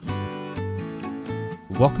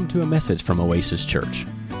Welcome to a message from Oasis Church.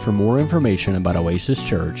 For more information about Oasis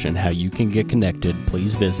Church and how you can get connected,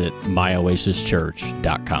 please visit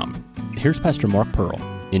myoasischurch.com. Here's Pastor Mark Pearl.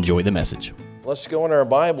 Enjoy the message. Let's go in our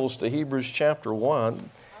Bibles to Hebrews chapter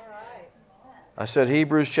 1. I said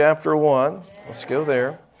Hebrews chapter 1. Let's go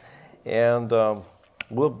there. And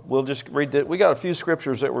we'll just read it. We got a few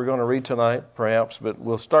scriptures that we're going to read tonight, perhaps, but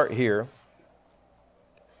we'll start here.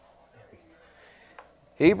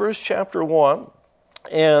 Hebrews chapter 1.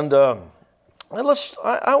 And I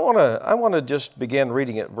want to just begin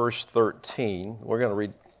reading at verse 13. We're going to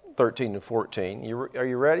read 13 and 14. Are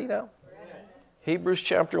you ready now? Hebrews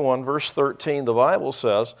chapter 1, verse 13, the Bible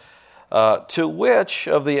says, to which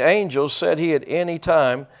of the angels said he at any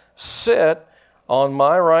time, sit on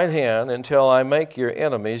my right hand until I make your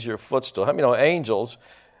enemies your footstool. How many know angels,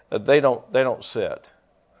 they don't sit?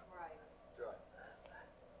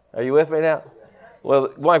 Are you with me now?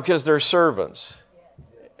 Well, why? Because they're servants.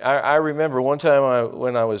 I remember one time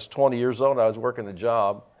when I was 20 years old, I was working a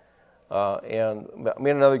job, and me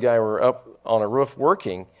and another guy were up on a roof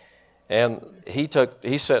working, and he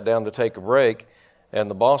sat down to take a break, and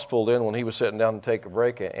the boss pulled in when he was sitting down to take a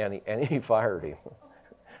break, and he fired him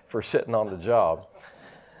for sitting on the job.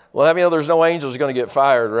 Well, I mean, there's no angels going to get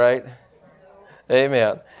fired, right?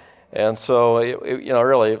 Amen. And so,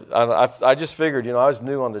 really, I just figured, I was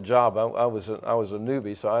new on the job. I was a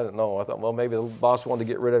newbie, so I didn't know. I thought, well, maybe the boss wanted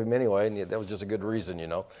to get rid of him anyway, and that was just a good reason,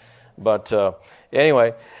 But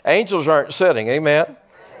anyway, angels aren't sitting, amen?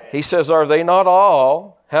 He says, are they not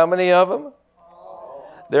all? How many of them?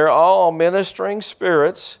 They're all ministering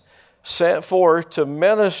spirits sent forth to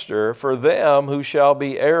minister for them who shall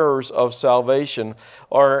be heirs of salvation.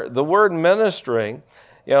 Or the word ministering,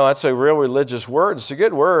 that's a real religious word. It's a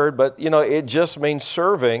good word, but, it just means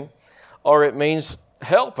serving or it means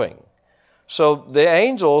helping. So the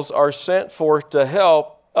angels are sent forth to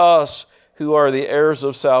help us who are the heirs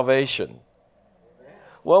of salvation.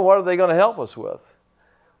 Well, what are they going to help us with?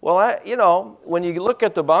 Well, when you look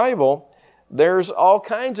at the Bible, there's all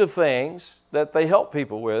kinds of things that they help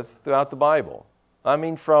people with throughout the Bible. I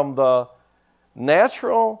mean, from the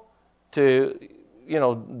natural to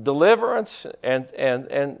deliverance and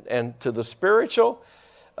to the spiritual,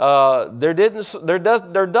 there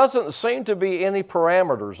doesn't seem to be any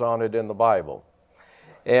parameters on it in the Bible.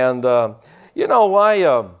 And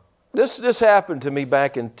why this happened to me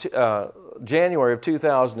back in January of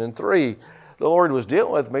 2003. The Lord was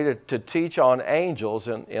dealing with me to teach on angels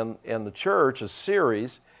in the church, a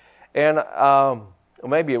series, and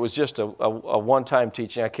maybe it was just a one-time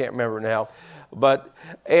teaching. I can't remember now.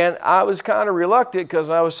 And I was kind of reluctant because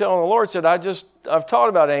I was telling the Lord, I've taught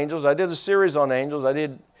about angels. I did a series on angels. I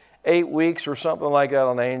did 8 weeks or something like that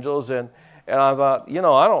on angels. And I thought,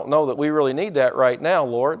 I don't know that we really need that right now,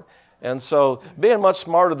 Lord. And so being much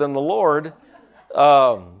smarter than the Lord,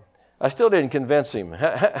 I still didn't convince him.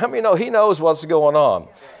 How many know he knows what's going on?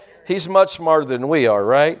 He's much smarter than we are,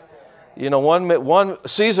 right? One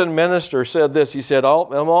seasoned minister said this. He said,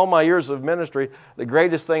 all my years of ministry, the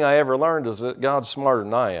greatest thing I ever learned is that God's smarter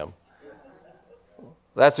than I am.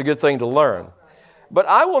 That's a good thing to learn. But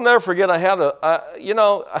I will never forget, I had I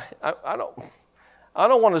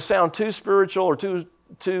don't want to sound too spiritual or too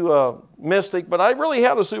mystic, but I really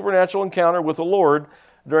had a supernatural encounter with the Lord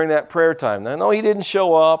during that prayer time. Now, no, he didn't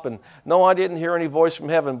show up, and no, I didn't hear any voice from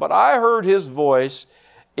heaven, but I heard his voice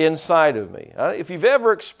inside of me. If you've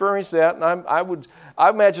ever experienced that, and I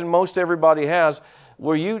imagine most everybody has,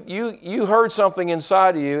 where you heard something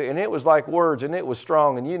inside of you, and it was like words, and it was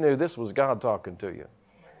strong, and you knew this was God talking to you,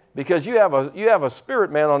 because you have a spirit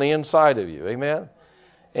man on the inside of you, amen.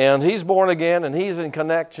 And he's born again, and he's in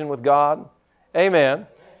connection with God, amen.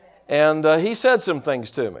 And he said some things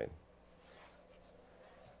to me.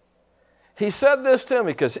 He said this to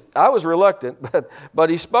me because I was reluctant, but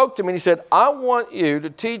he spoke to me and he said, I want you to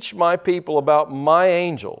teach my people about my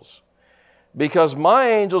angels, because my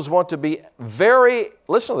angels want to be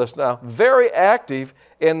listen to this now, very active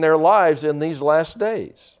in their lives in these last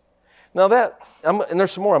days. Now and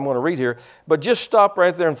there's some more I'm going to read here, but just stop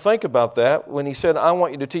right there and think about that when he said, I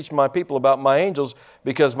want you to teach my people about my angels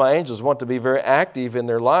because my angels want to be very active in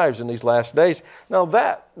their lives in these last days. Now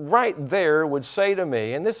that right there would say to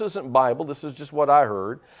me, and this isn't Bible, this is just what I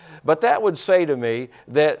heard, but that would say to me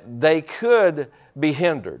that they could be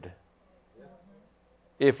hindered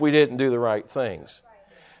if we didn't do the right things.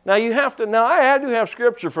 Now I had to have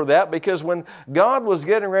scripture for that, because when God was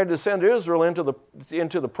getting ready to send Israel into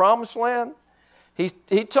the promised land,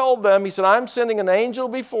 He told them, he said, I'm sending an angel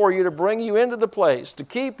before you to bring you into the place, to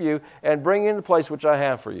keep you and bring you into the place which I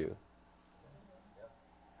have for you.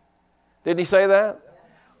 Didn't he say that?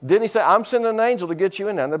 Didn't he say, I'm sending an angel to get you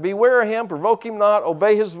in there? Now beware of him, provoke him not,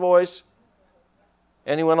 obey his voice.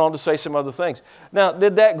 And he went on to say some other things. Now,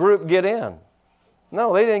 did that group get in?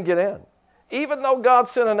 No, they didn't get in. Even though God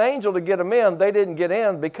sent an angel to get them in, they didn't get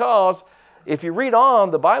in because if you read on,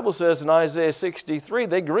 the Bible says in Isaiah 63,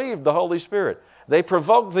 they grieved the Holy Spirit. They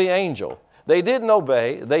provoked the angel. They didn't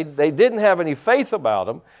obey. They didn't have any faith about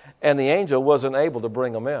them, and the angel wasn't able to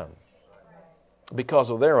bring them in because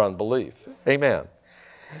of their unbelief. Amen.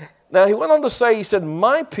 Now, he went on to say, he said,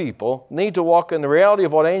 my people need to walk in the reality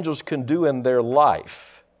of what angels can do in their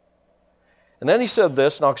life. And then he said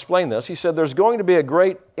this, and I'll explain this. He said, there's going to be a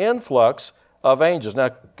great influx of angels.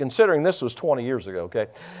 Now, considering this was 20 years ago, okay,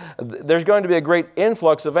 there's going to be a great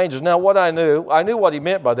influx of angels. Now, what I knew what he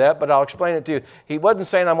meant by that, but I'll explain it to you. He wasn't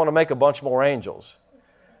saying I'm going to make a bunch more angels.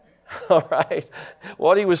 All right?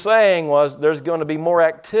 What he was saying was there's going to be more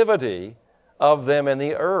activity of them in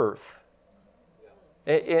the earth.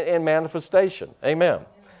 In manifestation. Amen.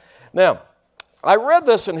 Now, I read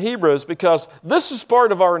this in Hebrews because this is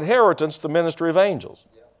part of our inheritance, the ministry of angels.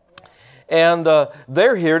 And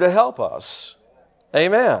they're here to help us.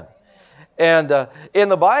 Amen. And in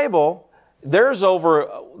the Bible, there's over...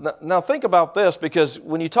 Now think about this, because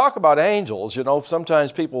when you talk about angels,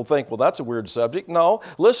 sometimes people think, well, that's a weird subject. No,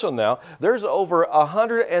 listen now. There's over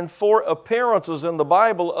 104 appearances in the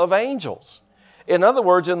Bible of angels. In other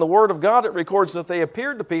words, in the Word of God, it records that they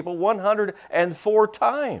appeared to people 104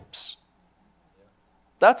 times.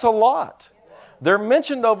 That's a lot. They're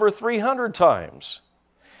mentioned over 300 times.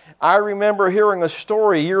 I remember hearing a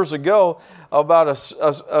story years ago about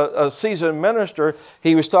a seasoned minister.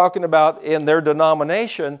 He was talking about in their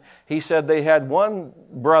denomination, he said they had one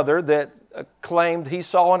brother that claimed he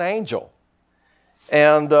saw an angel.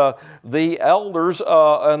 And the elders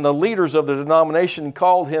and the leaders of the denomination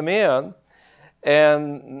called him in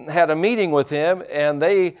and had a meeting with him, and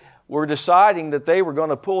they were deciding that they were going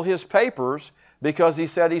to pull his papers because he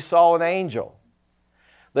said he saw an angel.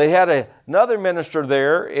 They had another minister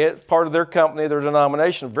there, part of their company, their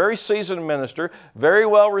denomination, a very seasoned minister, very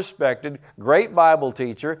well respected, great Bible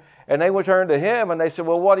teacher, and they returned to him and they said,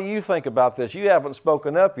 well, what do you think about this? You haven't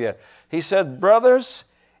spoken up yet. He said, brothers,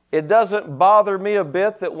 it doesn't bother me a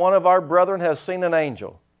bit that one of our brethren has seen an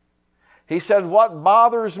angel. He said, what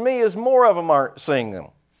bothers me is more of them aren't seeing them.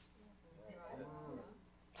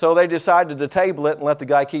 So they decided to table it and let the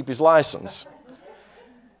guy keep his license.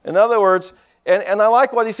 In other words, and I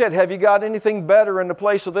like what he said, have you got anything better in the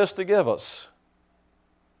place of this to give us?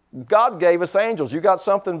 God gave us angels. You got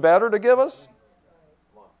something better to give us?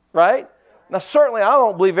 Right? Now, certainly I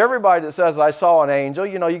don't believe everybody that says I saw an angel.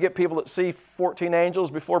 You get people that see 14 angels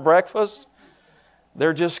before breakfast.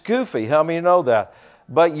 They're just goofy. How many know that?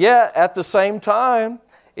 But yet, at the same time,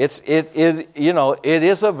 it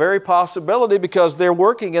is a very possibility because they're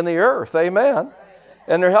working in the earth. Amen.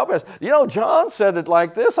 And they're helping us. John said it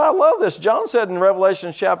like this. I love this. John said in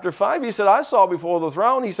Revelation chapter 5, he said, I saw before the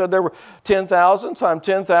throne. He said there were 10,000 times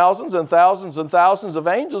 10,000s and thousands of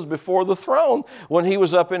angels before the throne when he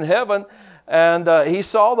was up in heaven. And he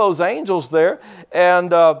saw those angels there.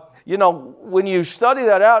 And when you study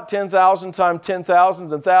that out, 10,000 times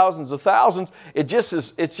 10,000s and thousands of thousands,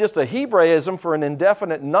 it's just a Hebraism for an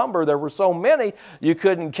indefinite number. There were so many, you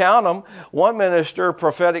couldn't count them. One minister,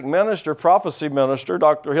 prophetic minister, prophecy minister,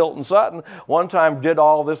 Dr. Hilton Sutton, one time did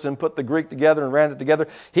all this and put the Greek together and ran it together.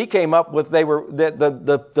 He came up with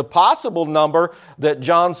the possible number that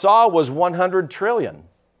John saw was 100 trillion.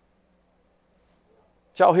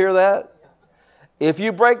 Did y'all hear that? If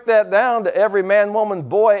you break that down to every man, woman,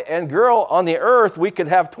 boy, and girl on the earth, we could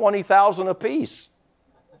have 20,000 apiece.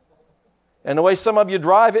 And the way some of you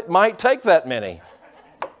drive, it might take that many.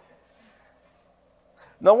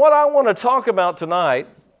 Now, what I want to talk about tonight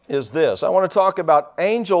is this. I want to talk about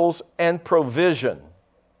angels and provision.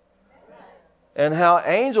 And how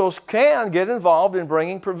angels can get involved in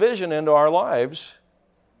bringing provision into our lives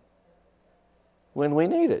when we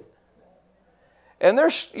need it. And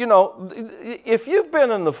there's, if you've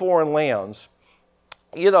been in the foreign lands,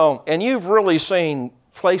 and you've really seen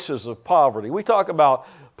places of poverty. We talk about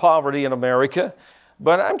poverty in America,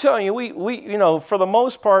 but I'm telling you, we for the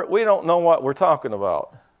most part, we don't know what we're talking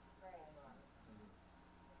about.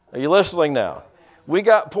 Are you listening now? We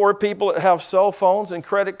got poor people that have cell phones and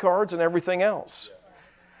credit cards and everything else.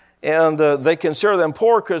 And they consider them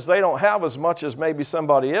poor because they don't have as much as maybe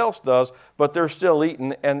somebody else does, but they're still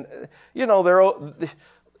eating. And,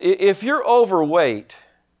 if you're overweight,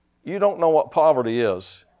 you don't know what poverty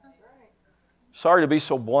is. Sorry to be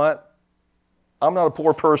so blunt. I'm not a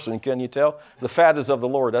poor person, can you tell? The fat is of the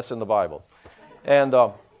Lord. That's in the Bible. And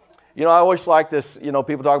You know, I always like this, you know,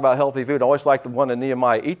 people talk about healthy food. I always like the one in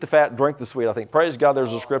Nehemiah, eat the fat, drink the sweet. I think, praise God,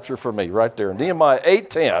 there's a scripture for me right there. Nehemiah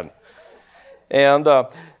 8:10. And,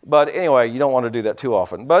 but anyway, you don't want to do that too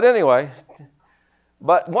often. But anyway,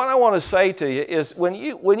 but what I want to say to you is when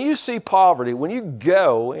you see poverty, when you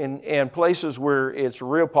go in places where it's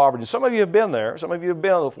real poverty, some of you have been there, some of you have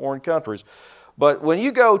been in foreign countries, but when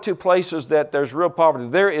you go to places that there's real poverty,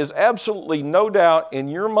 there is absolutely no doubt in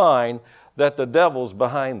your mind that the devil's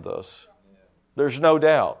behind this. There's no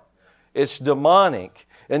doubt. It's demonic.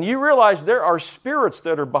 And you realize there are spirits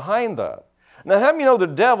that are behind that. Now, how many of you know the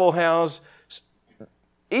devil has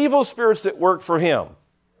evil spirits that work for him?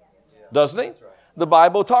 Doesn't he? The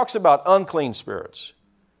Bible talks about unclean spirits,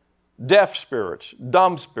 deaf spirits,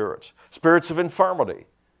 dumb spirits, spirits of infirmity,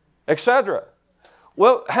 etc.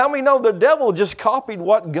 Well, how many know the devil just copied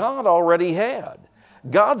what God already had?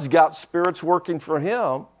 God's got spirits working for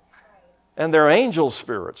him. And they're angel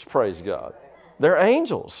spirits, praise God. They're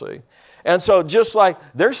angels, see. And so just like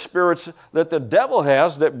there's spirits that the devil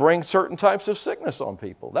has that bring certain types of sickness on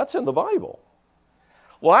people. That's in the Bible.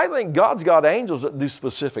 Well, I think God's got angels that do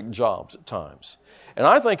specific jobs at times. And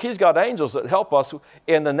I think He's got angels that help us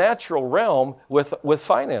in the natural realm with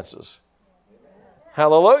finances.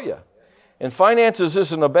 Hallelujah. And finances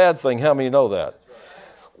isn't a bad thing. How many know that?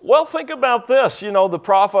 Well, think about this. You know, the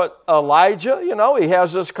prophet Elijah, you know, he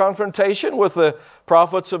has this confrontation with the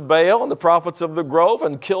prophets of Baal and the prophets of the grove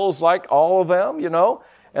and kills like all of them, you know.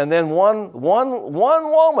 And then one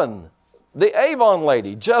woman, the Avon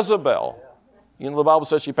lady, Jezebel. You know, the Bible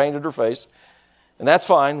says she painted her face. And that's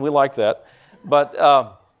fine. We like that. But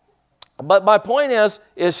my point is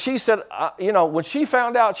she said, you know, when she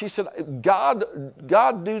found out, she said, God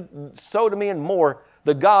do so to me and more.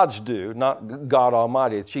 The gods do, not God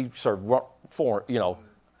Almighty. She served foreign, you know,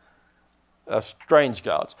 strange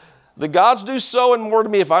gods. The gods do so and more to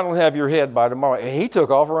me if I don't have your head by tomorrow. And he took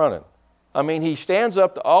off running. I mean, he stands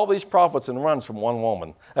up to all these prophets and runs from one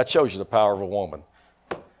woman. That shows you the power of a woman.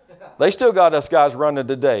 They still got us guys running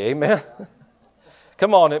today. Amen?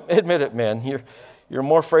 Come on, admit it, man. You're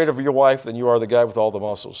more afraid of your wife than you are the guy with all the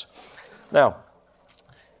muscles. Now,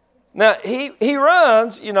 he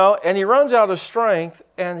runs, you know, and he runs out of strength,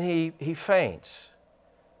 and he faints.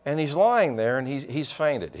 And he's lying there, and he's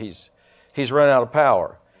fainted. He's run out of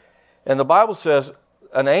power. And the Bible says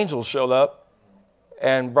an angel showed up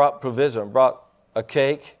and brought provision, brought a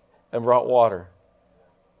cake and brought water.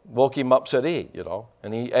 Woke him up, said, eat, you know.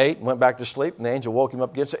 And he ate and went back to sleep, and the angel woke him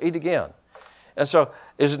up again, said, eat again. And so,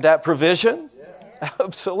 isn't that provision? Yeah.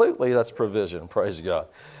 Absolutely, that's provision. Praise God.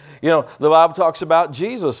 You know, the Bible talks about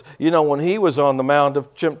Jesus, you know, when he was on the Mount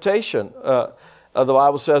of Temptation. The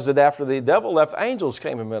Bible says that after the devil left, angels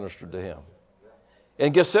came and ministered to him.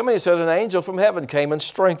 In Gethsemane, it said an angel from heaven came and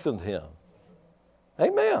strengthened him.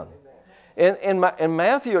 Amen. In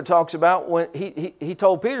Matthew, it talks about when he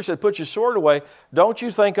told Peter, said, put your sword away. Don't you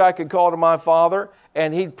think I could call to my Father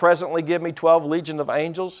and He'd presently give me 12 legions of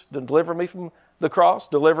angels to deliver me from the cross,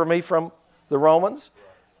 deliver me from the Romans?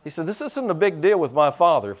 He said, this isn't a big deal with my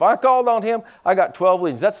Father. If I called on Him, I got 12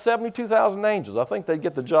 legions. That's 72,000 angels. I think they'd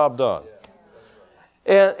get the job done.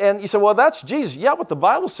 And you say, well, that's Jesus. Yeah, but the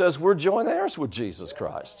Bible says we're joint heirs with Jesus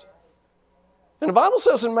Christ. And the Bible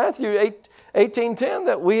says in Matthew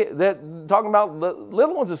 18:10 that talking about the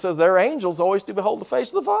little ones, it says their angels always do behold the face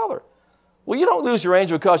of the Father. Well, you don't lose your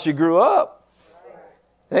angel because you grew up.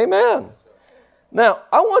 Amen. Now,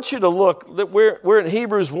 I want you to look, that we're in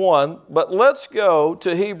Hebrews 1, but let's go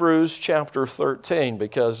to Hebrews chapter 13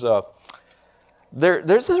 because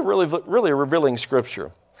there's a really revealing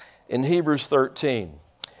scripture in Hebrews 13.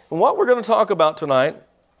 And what we're going to talk about tonight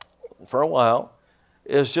for a while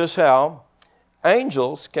is just how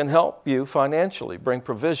angels can help you financially, bring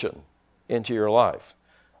provision into your life.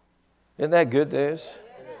 Isn't that good news?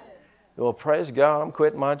 Well, praise God, I'm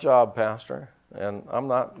quitting my job, Pastor, and I'm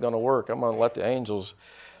not going to work. I'm going to let the angels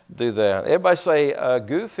do that. Everybody say,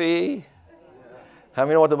 goofy. How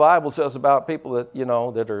many know what the Bible says about people that,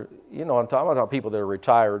 that are, I'm talking about people that are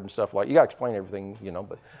retired and stuff like that. You got to explain everything,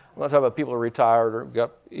 but I'm not talking about people who are retired or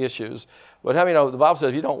got issues. But how many know the Bible says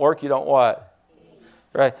if you don't work, you don't what?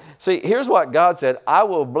 Right? See, here's what God said. I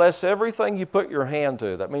will bless everything you put your hand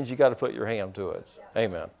to. That means you got to put your hand to it.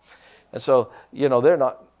 Amen. And so, they're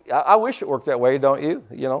not, I wish it worked that way, don't you?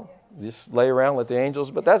 Just lay around, let the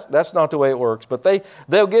angels, but that's not the way it works. But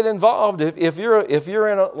they'll get involved if you're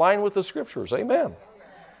in a line with the Scriptures. Amen.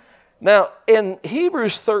 Now, in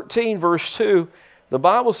Hebrews 13, verse 2, the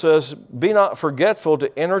Bible says, be not forgetful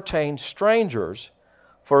to entertain strangers,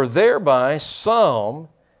 for thereby some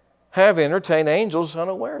have entertained angels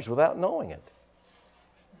unawares without knowing it.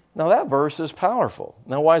 Now that verse is powerful.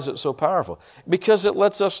 Now why is it so powerful? Because it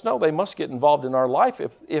lets us know they must get involved in our life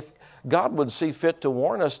if God would see fit to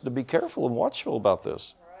warn us to be careful and watchful about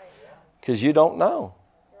this. Because you don't know.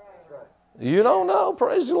 You don't know,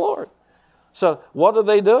 praise the Lord. So what are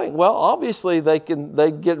they doing? Well, obviously they get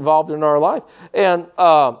involved in our life. And,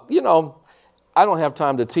 I don't have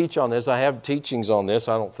time to teach on this. I have teachings on this.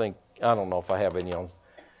 I don't know if I have any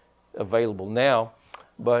available now.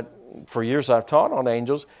 But for years I've taught on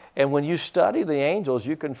angels. And when you study the angels,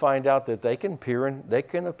 you can find out that they can appear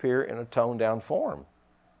in a toned down form,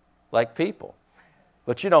 like people.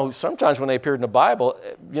 But, sometimes when they appeared in the Bible,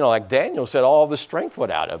 like Daniel said, all the strength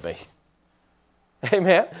went out of me.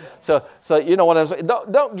 Amen? So you know what I'm saying?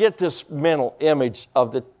 Don't get this mental image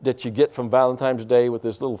that you get from Valentine's Day with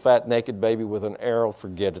this little fat naked baby with an arrow.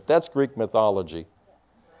 Forget it. That's Greek mythology.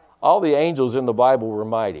 All the angels in the Bible were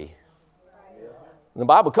mighty. And the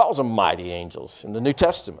Bible calls them mighty angels in the New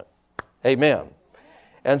Testament. Amen.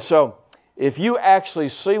 And so if you actually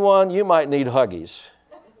see one, you might need Huggies.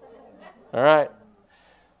 All right?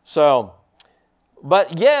 So,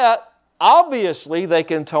 but yet, obviously, they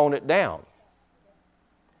can tone it down.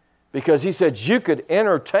 Because he said you could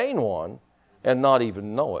entertain one and not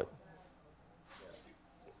even know it.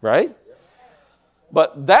 Right?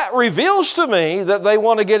 But that reveals to me that they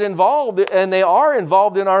want to get involved, and they are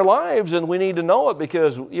involved in our lives, and we need to know it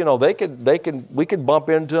because, we could bump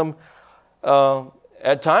into them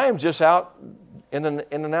at times just out in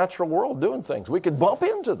the natural world doing things. We could bump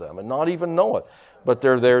into them and not even know it, but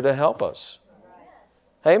they're there to help us.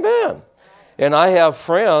 Amen. And I have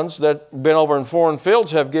friends that been over in foreign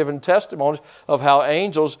fields have given testimonies of how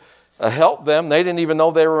angels helped them. They didn't even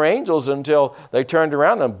know they were angels until they turned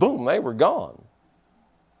around and boom, they were gone.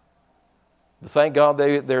 But thank God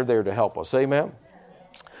they're there to help us. Amen?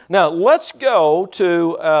 Now, let's go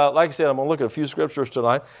to, like I said, I'm going to look at a few scriptures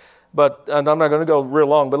tonight, and I'm not going to go real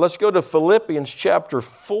long, but let's go to Philippians chapter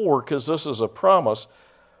 4 because this is a promise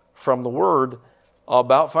from the Word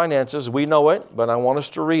about finances. We know it, but I want us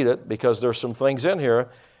to read it because there's some things in here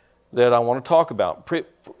that I want to talk about.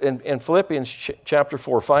 In Philippians chapter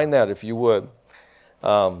 4, find that if you would.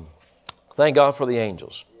 Thank God for the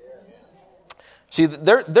angels. See,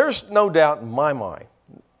 there's no doubt in my mind.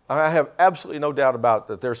 I have absolutely no doubt about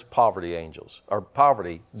that there's poverty angels, or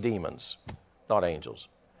poverty demons, not angels.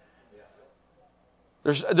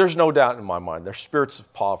 There's no doubt in my mind. There's spirits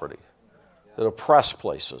of poverty that oppress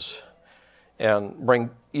places. And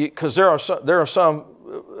bring, because there are some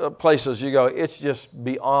places you go, it's just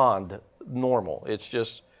beyond normal. It's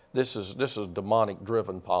just this is demonic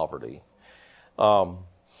driven poverty.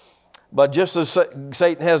 But just as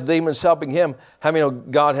Satan has demons helping him, how many know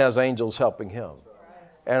God has angels helping him?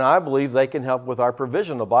 And I believe they can help with our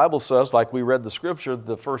provision. The Bible says, like we read the scripture,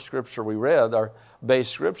 the first scripture we read, our base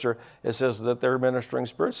scripture, it says that they're ministering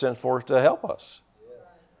spirits sent forth to help us.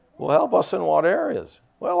 Well, help us in what areas?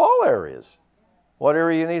 Well, all areas. What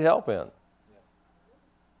area you need help in?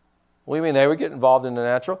 We mean they would get involved in the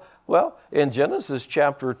natural? Well, in Genesis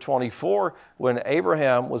chapter 24, when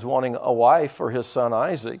Abraham was wanting a wife for his son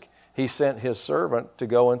Isaac, he sent his servant to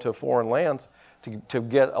go into foreign lands to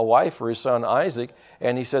get a wife for his son Isaac.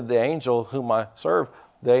 And he said, the angel whom I serve,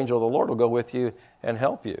 the angel of the Lord will go with you and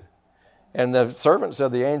help you. And the servant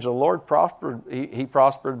said, the angel of the Lord prospered, he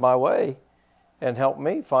prospered my way and helped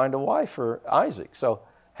me find a wife for Isaac. So,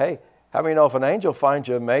 hey, how many know if an angel finds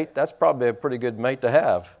you a mate, that's probably a pretty good mate to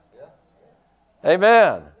have? Yeah.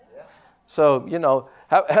 Amen. Yeah. So,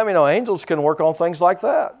 how many know angels can work on things like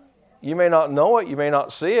that? You may not know it, you may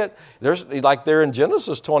not see it. There's like there in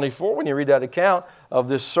Genesis 24, when you read that account of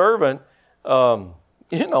this servant, going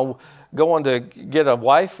to get a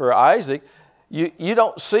wife for Isaac, you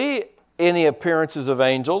don't see any appearances of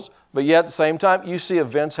angels, but yet at the same time, you see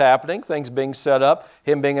events happening, things being set up,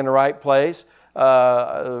 him being in the right place.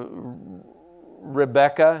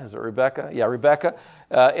 Rebecca, is it Rebecca? Yeah, Rebecca,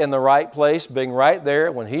 in the right place, being right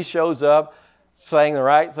there when he shows up, saying the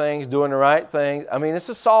right things, doing the right thing. I mean, this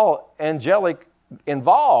is all angelic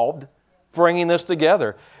involved bringing this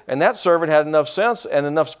together. And that servant had enough sense and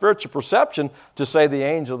enough spiritual perception to say the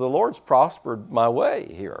angel of the Lord's prospered my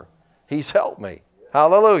way here. He's helped me.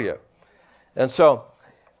 Hallelujah. And so,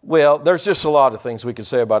 well, there's just a lot of things we could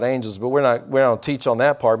say about angels, but we're not going to teach on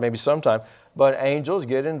that part maybe sometime. But angels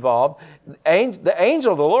get involved. The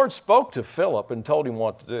angel of the Lord spoke to Philip and told him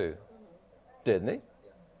what to do, didn't he?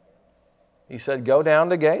 He said, go down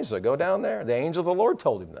to Gaza, go down there. The angel of the Lord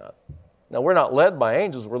told him that. Now, we're not led by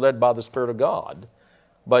angels, we're led by the Spirit of God.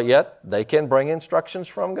 But yet, they can bring instructions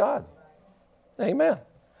from God. Amen.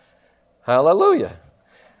 Hallelujah.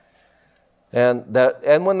 And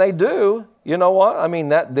when they do, You know what? I mean,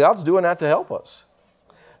 that God's doing that to help us.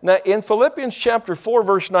 Now, in Philippians chapter 4,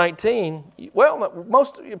 verse 19, well,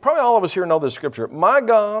 probably all of us here know this scripture. My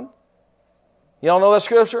God, y'all know that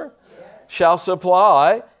scripture? Yeah. Shall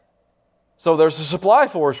supply. So there's a supply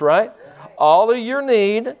for us, right? Yeah. All of your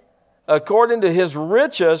need according to His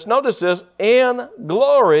riches, notice this, in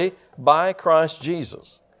glory by Christ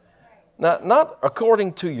Jesus. Now, not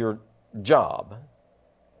according to your job,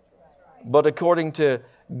 but according to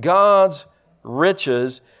God's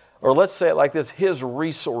riches, or let's say it like this, His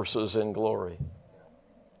resources in glory.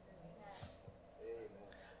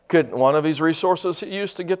 Couldn't one of His resources He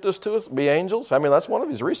used to get this to us be angels? I mean, that's one of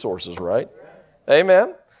His resources, right?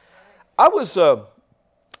 Amen. I was, how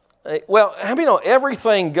many know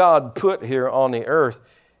everything God put here on the earth,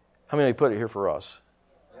 how many He put it here for us?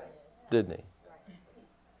 Didn't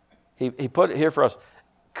He? He put it here for us.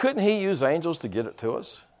 Couldn't He use angels to get it to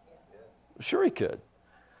us? Sure He could.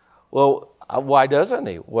 Well, why doesn't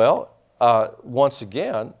He? Well, once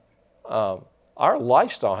again, our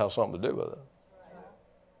lifestyle has something to do with it.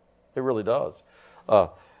 It really does.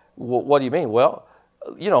 What do you mean? Well,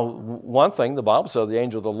 one thing the Bible says, the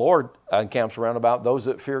angel of the Lord encamps around about those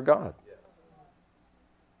that fear God.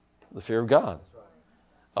 The fear of God.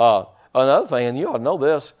 Another thing, and you ought to know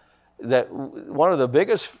this, that one of the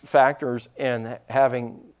biggest factors in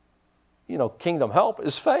having, kingdom help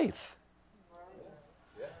is faith.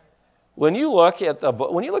 When you look at the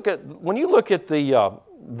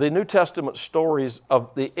New Testament stories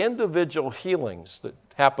of the individual healings that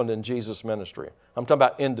happened in Jesus' ministry, I'm talking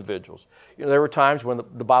about individuals. There were times when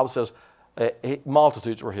the Bible says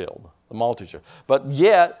multitudes were healed, but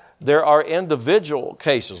yet there are individual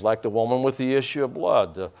cases like the woman with the issue of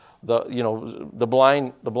blood, the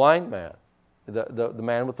blind man, the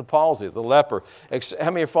man with the palsy, the leper.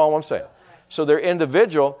 How many follow what I'm saying? So they're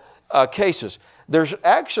individual cases. There's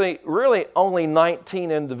actually really only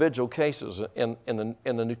 19 individual cases in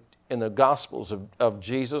the Gospels of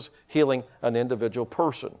Jesus healing an individual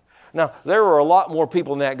person. Now, there were a lot more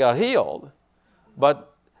people than that got healed,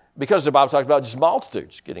 but because the Bible talks about just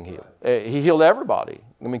multitudes getting healed. He healed everybody.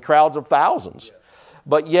 I mean, crowds of thousands.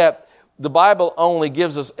 But yet, the Bible only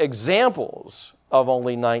gives us examples of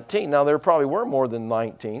only 19. Now, there probably were more than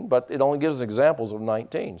 19, but it only gives examples of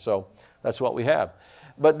 19. So that's what we have.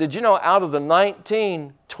 But did you know out of the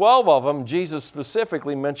 19, 12 of them, Jesus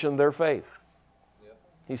specifically mentioned their faith. Yep.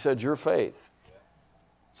 He said, your faith. Yep.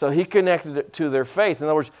 So He connected it to their faith. In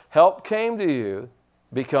other words, help came to you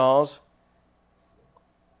because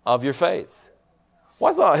of your faith.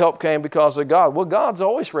 Well, I thought help came because of God. Well, God's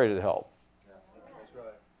always ready to help. Yeah.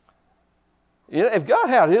 That's right. If God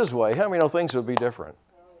had His way, how many know things would be different?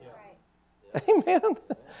 Amen.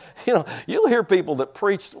 You'll hear people that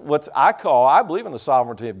preach I believe in the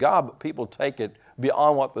sovereignty of God, but people take it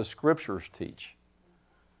beyond what the Scriptures teach.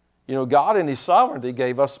 God in His sovereignty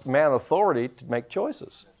gave us man authority to make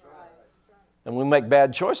choices. And when we make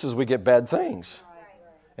bad choices, we get bad things.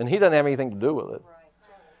 And He doesn't have anything to do with it.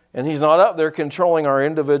 And He's not up there controlling our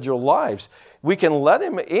individual lives. We can let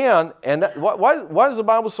Him in, and why does the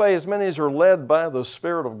Bible say as many as are led by the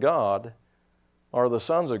Spirit of God are the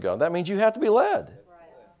sons of God? That means you have to be led.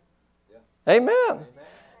 Right. Amen. Amen.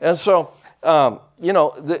 And so, so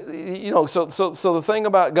the thing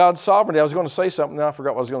about God's sovereignty, I was going to say something, and I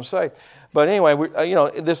forgot what I was going to say. But anyway,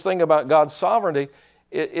 this thing about God's sovereignty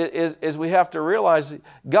is we have to realize that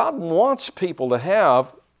God wants people to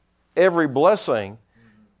have every blessing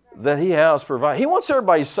that He has provided. He wants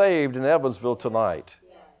everybody saved in Evansville tonight.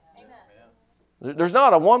 There's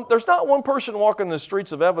not one person walking the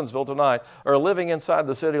streets of Evansville tonight or living inside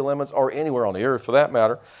the city limits or anywhere on the earth for that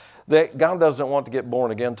matter that God doesn't want to get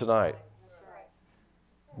born again tonight.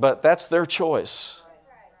 But that's their choice,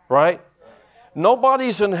 right?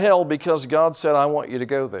 Nobody's in hell because God said, I want you to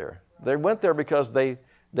go there. They went there because they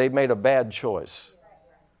made a bad choice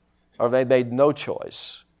or they made no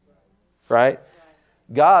choice, right?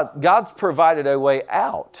 God's provided a way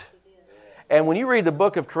out. And when you read the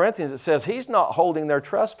book of Corinthians, it says He's not holding their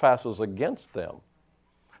trespasses against them.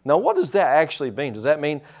 Now, what does that actually mean? Does that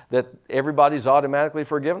mean that everybody's automatically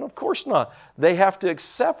forgiven? Of course not. They have to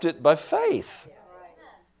accept it by faith.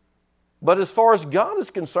 But as far as God is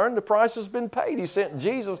concerned, the price has been paid. He sent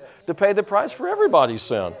Jesus to pay the price for everybody's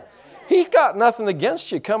sin. He's got nothing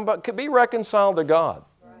against you. Be reconciled to God.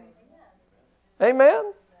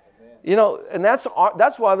 Amen? And that's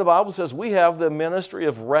why the Bible says we have the ministry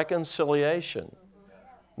of reconciliation.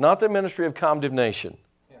 Not the ministry of condemnation,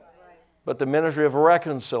 but the ministry of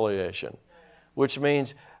reconciliation, which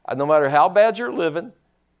means no matter how bad you're living,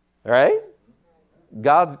 right?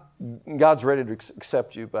 God's ready to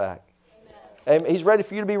accept you back. And He's ready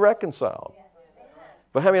for you to be reconciled.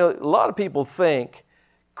 But I mean, a lot of people think,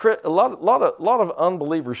 a lot of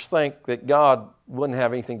unbelievers think that God wouldn't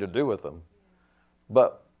have anything to do with them.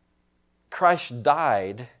 But Christ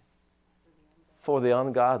died for the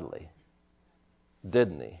ungodly,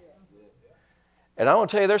 didn't He? And I want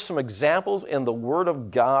to tell you, there's some examples in the Word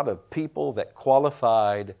of God of people that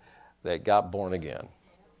qualified, that got born again.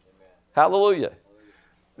 Hallelujah.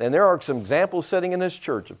 And there are some examples sitting in this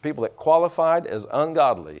church of people that qualified as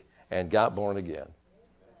ungodly and got born again.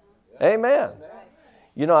 Amen.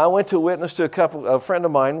 You know, I went to witness to a friend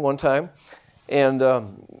of mine one time, and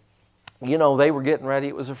you know, they were getting ready.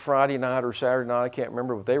 It was a Friday night or Saturday night, I can't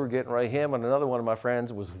remember, but they were getting ready. Him and another one of my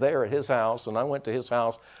friends was there at his house, and I went to his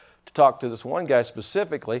house to talk to this one guy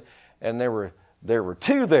specifically, and there were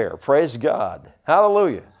two there. Praise God.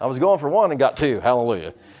 Hallelujah. I was going for one and got two.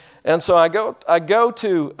 Hallelujah. And so I go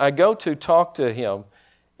to talk to him,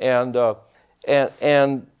 and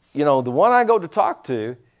you know, the one I go to talk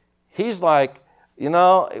to, he's like, you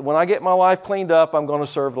know, when I get my life cleaned up, I'm going to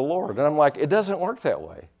serve the Lord. And I'm like, it doesn't work that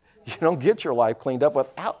way. You don't get your life cleaned up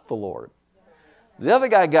without the Lord. The other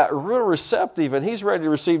guy got real receptive, and he's ready to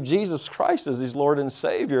receive Jesus Christ as his Lord and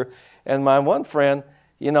Savior. And my one friend,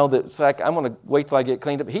 you know, that's like, I'm going to wait till I get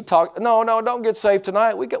cleaned up. He talked, no, don't get saved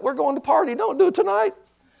tonight. We're going to party. Don't do it tonight.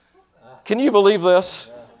 Can you believe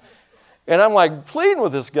this? And I'm like pleading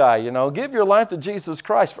with this guy, you know, give your life to Jesus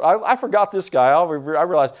Christ. I forgot this guy. I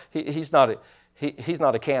realized he's not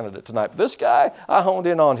a candidate tonight. But this guy, I honed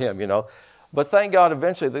in on him, you know. But thank God,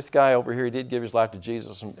 eventually, this guy over here, he did give his life to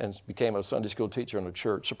Jesus and became a Sunday school teacher in the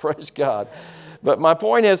church. So praise God. But my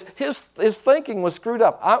point is, his thinking was screwed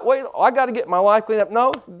up. I got to get my life cleaned up.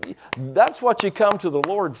 No, that's what you come to the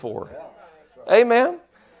Lord for. Amen.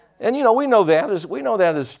 And you know, we know that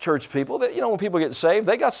as church people, that you know, when people get saved,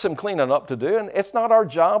 they got some cleaning up to do, and it's not our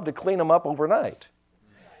job to clean them up overnight.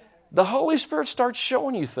 The Holy Spirit starts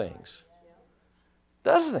showing you things,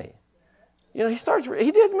 doesn't He? You know,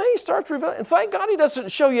 He did me. He starts revealing. And thank God He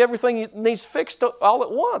doesn't show you everything He needs fixed all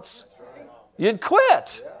at once. You'd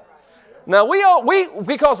quit. Now,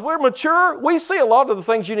 because we're mature, we see a lot of the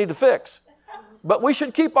things you need to fix. But we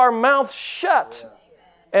should keep our mouths shut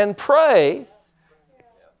and pray,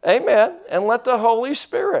 amen, and let the Holy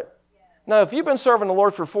Spirit. Now, if you've been serving the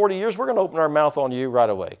Lord for 40 years, we're going to open our mouth on you right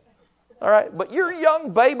away. All right? But you're a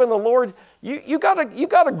young babe in the Lord. You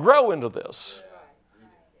gotta grow into this.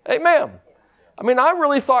 Amen. I mean, I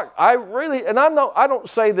don't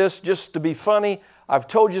say this just to be funny. I've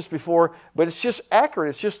told you this before, but it's just accurate.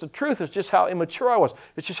 It's just the truth. It's just how immature I was.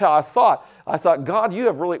 It's just how I thought. I thought, God,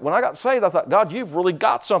 when I got saved, I thought, God, you've really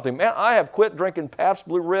got something. Man, I have quit drinking Pabst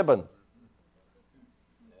Blue Ribbon.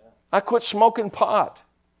 I quit smoking pot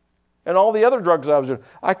and all the other drugs I was doing.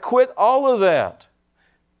 I quit all of that.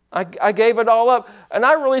 I gave it all up. And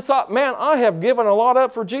I really thought, man, I have given a lot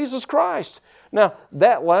up for Jesus Christ. Now,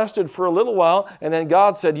 that lasted for a little while, and then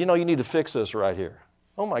God said, you know, you need to fix this right here.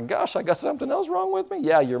 Oh my gosh, I got something else wrong with me?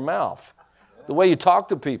 Yeah, your mouth. The way you talk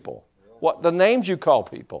to people. The names you call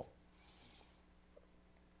people.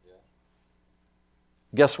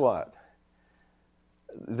 Guess what?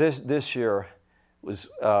 This year was,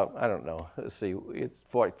 I don't know, let's see, it's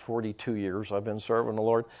like 42 years I've been serving the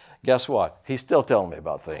Lord. Guess what? He's still telling me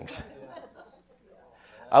about things.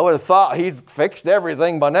 I would have thought he'd fixed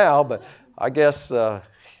everything by now, but I guess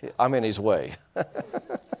I'm in His way.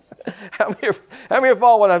 How many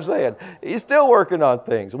follow what I'm saying? He's still working on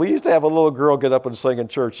things. We used to have a little girl get up and sing in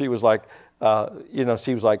church. She was like,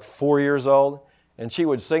 she was like 4 years old, and she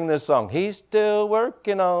would sing this song. He's still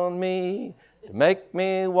working on me to make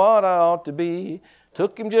me what I ought to be.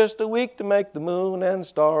 Took Him just a week to make the moon and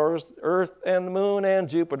stars, earth and the moon and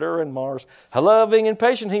Jupiter and Mars. How loving and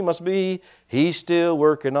patient He must be. He's still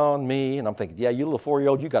working on me. And I'm thinking, yeah, you little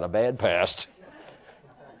 4-year-old, you got a bad past.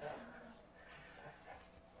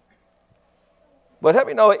 But let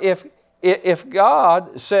me know, if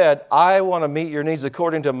God said, I want to meet your needs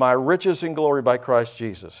according to my riches and glory by Christ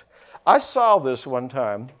Jesus. I saw this one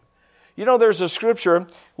time. You know, there's a scripture,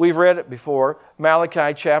 we've read it before,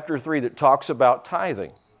 Malachi chapter 3, that talks about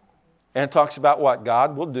tithing. And it talks about what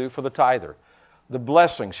God will do for the tither. The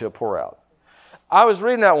blessings He'll pour out. I was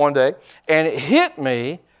reading that one day, and it hit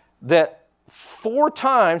me that 4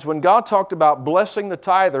 times when God talked about blessing the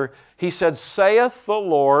tither, He said, saith the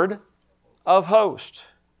Lord of hosts.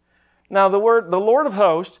 Now, the Lord of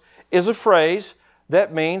hosts is a phrase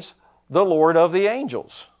that means the Lord of the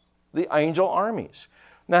angels, the angel armies.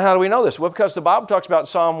 Now, how do we know this? Well, because the Bible talks about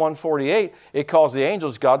Psalm 148, it calls the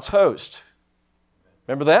angels God's host.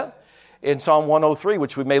 Remember that? In Psalm 103,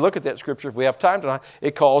 which we may look at that scripture if we have time tonight,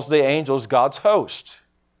 it calls the angels God's host.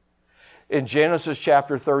 In Genesis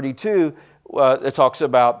chapter 32, it talks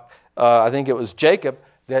about, I think it was Jacob,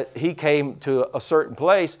 that he came to a certain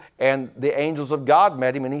place and the angels of God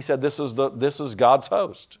met him and he said, this is God's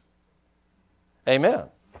host. Amen.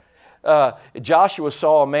 Joshua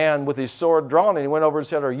saw a man with his sword drawn and he went over and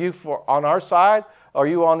said, are you on our side or are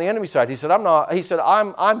you on the enemy side? He said, I'm not. He said,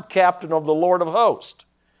 I'm captain of the Lord of hosts.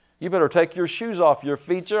 You better take your shoes off your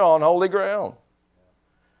feet. You're on holy ground.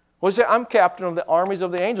 Well, he said, I'm captain of the armies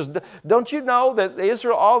of the angels. Don't you know that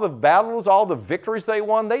Israel, all the battles, all the victories they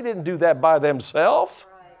won, they didn't do that by themselves.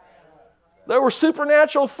 There were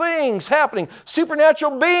supernatural things happening,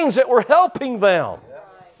 supernatural beings that were helping them.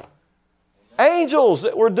 Angels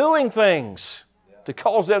that were doing things to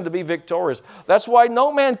cause them to be victorious. That's why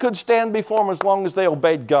no man could stand before them as long as they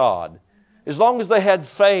obeyed God. As long as they had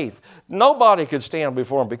faith. Nobody could stand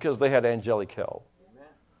before them because they had angelic help.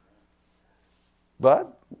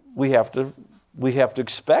 But we have to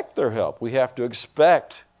expect their help. We have to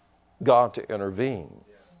expect God to intervene.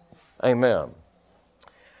 Amen.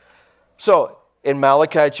 So, in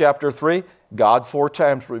Malachi chapter 3, God 4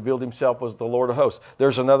 times revealed Himself as the Lord of hosts.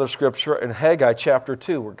 There's another scripture in Haggai chapter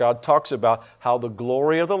 2 where God talks about how the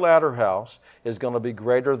glory of the latter house is going to be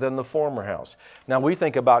greater than the former house. Now we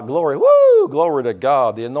think about glory, woo, glory to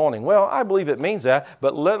God, the anointing. Well, I believe it means that,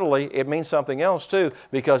 but literally it means something else too,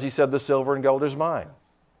 because He said the silver and gold is mine.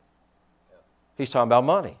 He's talking about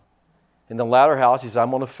money. In the latter house, He said, I'm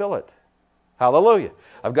going to fill it. Hallelujah.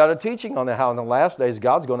 I've got a teaching on how in the last days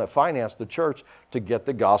God's going to finance the church to get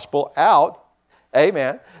the gospel out.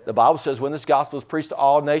 Amen. The Bible says when this gospel is preached to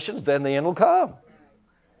all nations, then the end will come.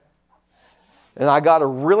 And I got a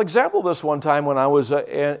real example of this one time when I was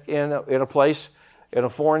in a place in a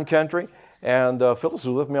foreign country, and Phyllis was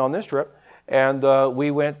with me on this trip, and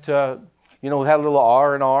we went, we had a little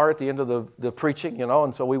R&R at the end of the preaching,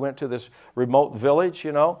 and so we went to this remote village,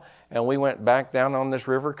 and we went back down on this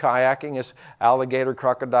river kayaking, this alligator,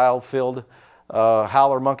 crocodile-filled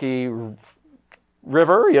howler monkey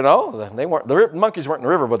river, the monkeys weren't in the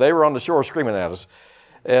river, but they were on the shore screaming at us.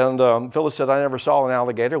 And Phyllis said, I never saw an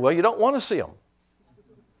alligator. Well, you don't want to see them.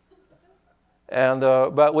 And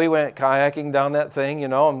but we went kayaking down that thing,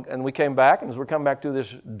 and we came back, and as we come back to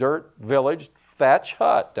this dirt village, thatch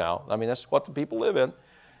hut now. I mean, that's what the people live in.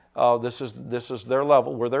 This is their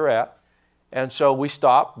level, where they're at. And so we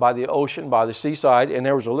stopped by the ocean, by the seaside, and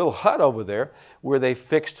there was a little hut over there where they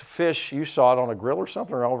fixed fish. You saw it on a grill or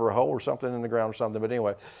something, or over a hole or something in the ground or something. But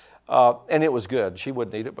anyway, and it was good. She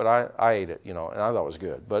wouldn't eat it, but I ate it, and I thought it was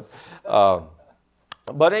good. But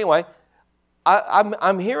anyway,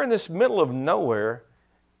 I'm here in this middle of nowhere,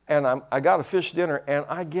 and I got a fish dinner, and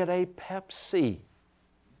I get a Pepsi.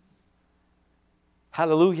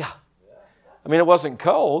 Hallelujah. I mean, it wasn't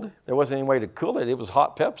cold. There wasn't any way to cool it. It was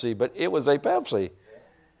hot Pepsi, but it was a Pepsi.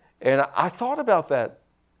 And I thought about that.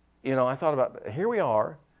 Here we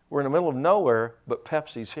are. We're in the middle of nowhere, but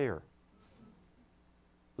Pepsi's here.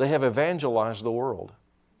 They have evangelized the world.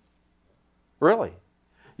 Really.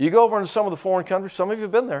 You go over into some of the foreign countries. Some of you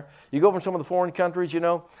have been there. You go over in some of the foreign countries,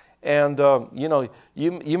 and,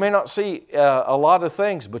 you may not see a lot of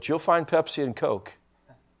things, but you'll find Pepsi and Coke.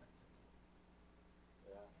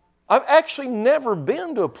 I've actually never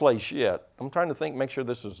been to a place yet. I'm trying to think, make sure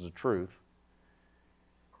this is the truth.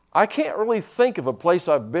 I can't really think of a place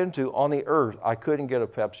I've been to on the earth I couldn't get a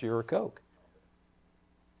Pepsi or a Coke.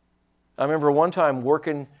 I remember one time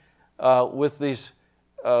working with these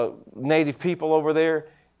native people over there,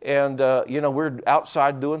 and we're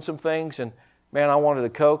outside doing some things, and man, I wanted a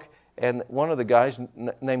Coke, and one of the guys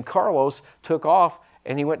named Carlos took off,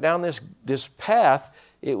 and he went down this path.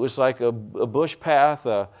 It was like a bush path,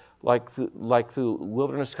 like through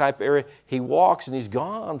wilderness type area. He walks and he's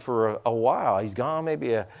gone for a while. He's gone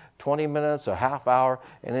maybe 20 minutes, a half hour,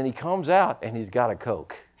 and then he comes out and he's got a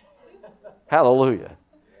Coke. Hallelujah.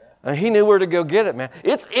 And he knew where to go get it, man.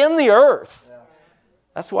 It's in the earth.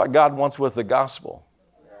 That's what God wants with the gospel.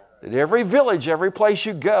 At every village, every place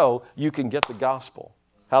you go, you can get the gospel.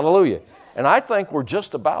 Hallelujah. And I think we're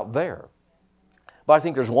just about there. But I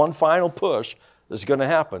think there's one final push that's going to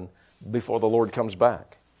happen before the Lord comes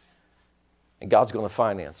back. And God's going to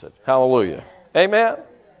finance it. Hallelujah. Amen.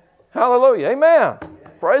 Hallelujah. Amen.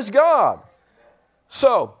 Praise God.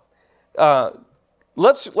 So,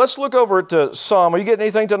 let's look over at Psalm. Are you getting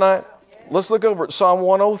anything tonight? Let's look over at Psalm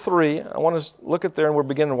 103. I want to look at there, and we're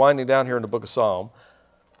beginning winding down here in the book of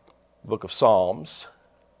Psalms.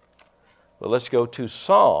 But let's go to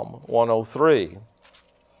Psalm 103.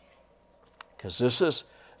 Because this is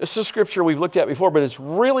a scripture we've looked at before, but it's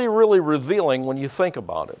really, really revealing when you think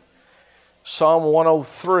about it. Psalm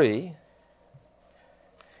 103,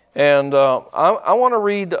 And I want to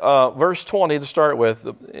read verse 20 to start with.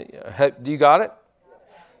 Do you got it?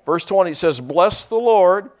 Verse 20 says, "Bless the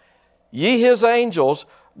Lord, ye his angels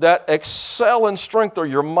that excel in strength," or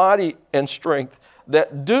you're mighty in strength,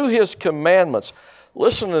 "that do his commandments."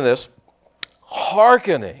 Listen to this.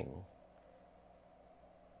 "Hearkening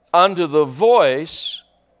unto the voice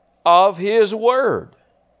of his word."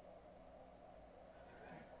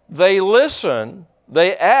 They listen,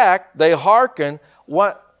 they act, they hearken.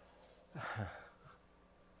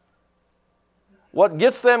 What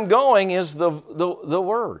gets them going is the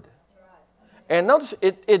word. And notice,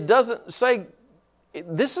 it doesn't say,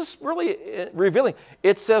 this is really revealing.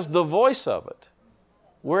 It says the voice of it.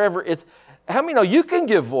 Wherever it's, how many know you can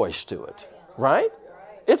give voice to it, right?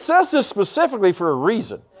 It says this specifically for a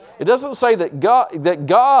reason. It doesn't say that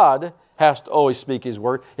God has to always speak His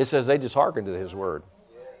word. It says they just hearken to His word.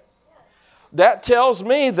 That tells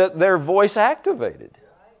me that they're voice activated,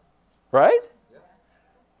 right?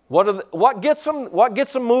 What gets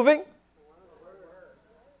them moving?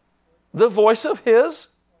 The voice of His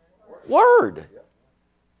word.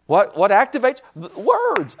 What activates? The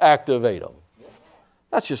words activate them.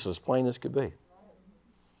 That's just as plain as could be.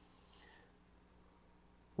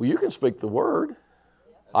 Well, you can speak the word.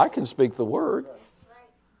 I can speak the word.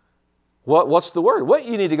 What's the word? Well,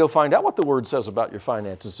 you need to go find out what the word says about your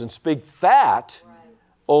finances and speak that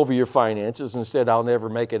over your finances. Instead, I'll never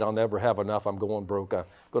make it. I'll never have enough. I'm going broke. I'm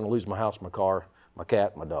going to lose my house, my car, my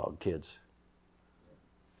cat, my dog, kids.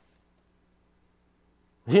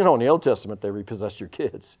 You know, in the Old Testament, they repossessed your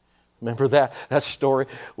kids. Remember that story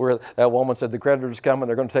where that woman said, the creditors come and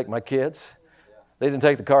they're going to take my kids? They didn't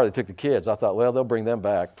take the car, they took the kids. I thought, well, they'll bring them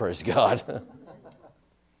back, praise God.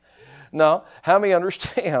 No, how many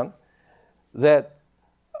understand that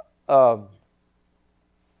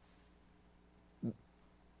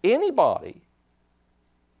anybody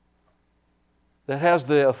that has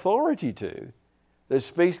the authority that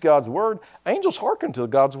speaks God's word, angels hearken to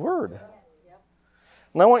God's word.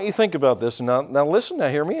 Now I want you to think about this. Now listen,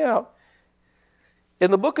 hear me out.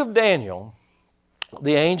 In the book of Daniel,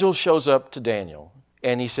 the angel shows up to Daniel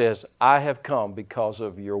and he says, "I have come because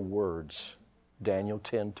of your words." Daniel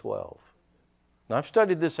 10:12. Now I've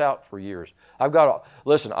studied this out for years. I got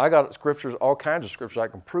scriptures, all kinds of scriptures. I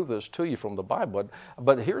can prove this to you from the Bible.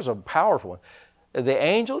 But here's a powerful one. The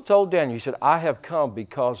angel told Daniel, he said, "I have come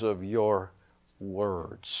because of your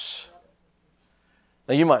words."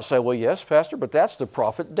 Now you might say, well, yes, Pastor, but that's the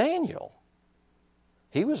prophet Daniel.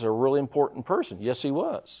 He was a really important person. Yes, he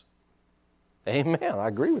was. Amen. I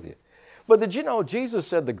agree with you. But did you know Jesus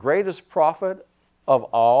said the greatest prophet of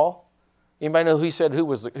all? Anybody know who he said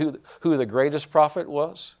who the greatest prophet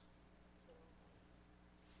was?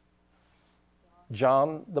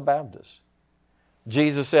 John the Baptist.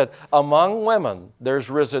 Jesus said, among women, there's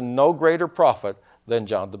risen no greater prophet than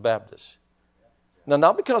John the Baptist. Now,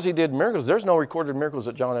 not because he did miracles. There's no recorded miracles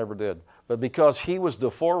that John ever did. But because he was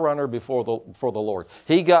the forerunner for the Lord.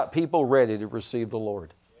 He got people ready to receive the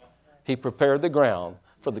Lord. He prepared the ground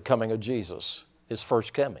for the coming of Jesus, His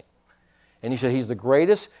first coming. And he said, He's the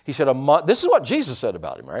greatest. He said, this is what Jesus said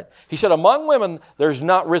about Him, right? He said, among women, there's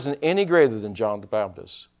not risen any greater than John the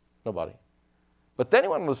Baptist. Nobody. But then he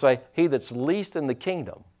went on to say, he that's least in the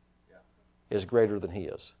kingdom is greater than he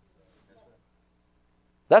is.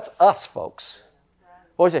 That's us, folks.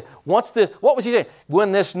 What was he saying?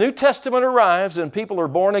 When this New Testament arrives and people are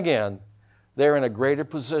born again, they're in a greater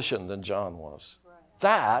position than John was.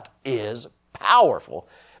 That is powerful.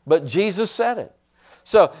 But Jesus said it.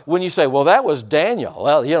 So when you say, well, that was Daniel.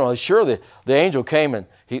 Well, sure, the angel came and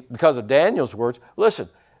because of Daniel's words. Listen,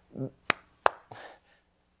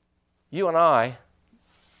 you and I,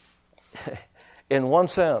 in one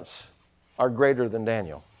sense, are greater than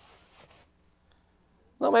Daniel.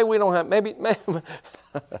 Well, maybe we don't have, maybe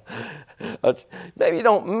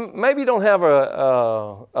you don't have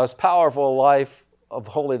as powerful a life of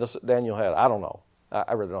holiness that Daniel had. I don't know.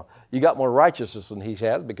 I really don't. You got more righteousness than he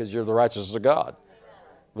has because you're the righteousness of God.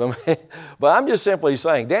 But I'm just simply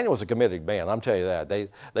saying, Daniel was a committed man. I'm telling you that.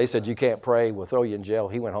 They said you can't pray, we'll throw you in jail.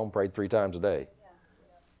 He went home, prayed 3 times a day.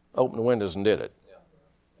 Opened the windows and did it.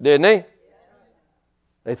 Didn't he?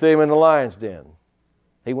 They threw him in the lion's den.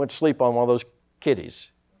 He went to sleep on one of those kitties.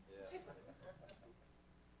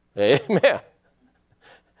 Amen.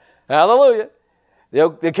 Hallelujah.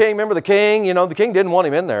 The king, remember the king? The king didn't want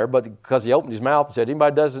him in there, but because he opened his mouth and said,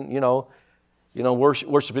 anybody doesn't,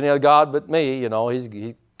 worship any other God but me,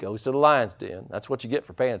 he goes to the lion's den. That's what you get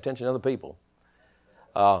for paying attention to other people.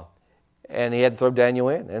 And he had to throw Daniel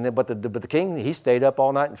in. But the king, he stayed up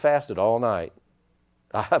all night and fasted all night.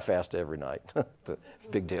 I fast every night. It's a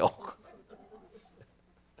big deal.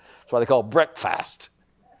 That's why they call it breakfast.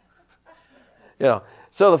 You know,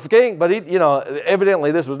 so the king, but he, you know,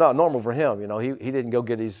 evidently this was not normal for him. You know, he didn't go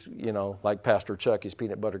get his, you know, like Pastor Chuck, his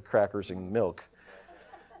peanut butter crackers and milk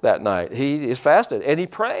that night. He is fasted, and he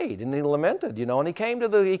prayed, and he lamented, you know, and he came to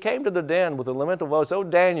the den with a lamentable voice. Oh,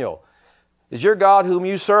 Daniel, is your God whom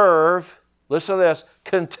you serve, listen to this,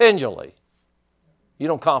 continually. You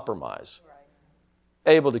don't compromise.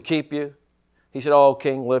 Able to keep you. He said, oh,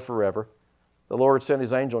 King, live forever. The Lord sent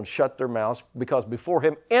His angel and shut their mouths, because before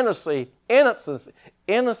Him innocency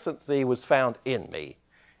was found in me,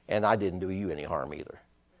 and I didn't do you any harm either.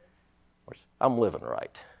 I'm living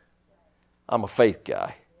right. I'm a faith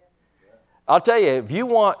guy. I'll tell you, if you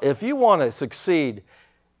want to succeed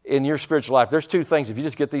in your spiritual life, there's two things. If you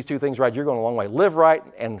just get these two things right, you're going a long way. Live right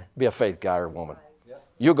and be a faith guy or woman.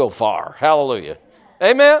 You'll go far. Hallelujah.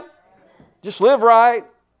 Amen? Just live right.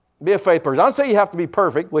 Be a faith person. I'm not saying you have to be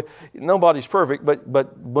perfect. Nobody's perfect,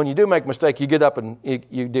 but when you do make a mistake, you get up and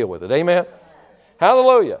you deal with it. Amen?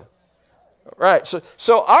 Hallelujah. Right.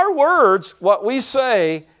 So our words, what we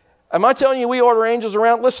say, am I telling you we order angels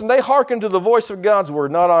around? Listen, they hearken to the voice of God's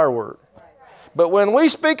word, not our word. But when we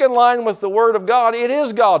speak in line with the word of God, it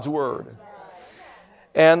is God's word.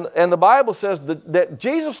 And the Bible says that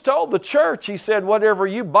Jesus told the church, He said, whatever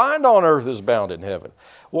you bind on earth is bound in heaven.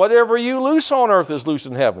 Whatever you loose on earth is loose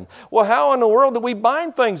in heaven. Well, how in the world do we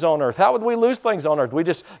bind things on earth? How would we loose things on earth? We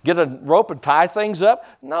just get a rope and tie things up?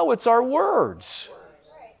 No, it's our words.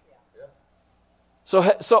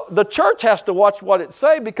 So the church has to watch what it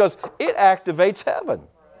says, because it activates heaven.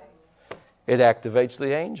 It activates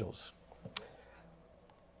the angels.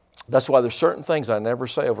 That's why there's certain things I never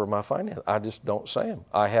say over my finance. I just don't say them.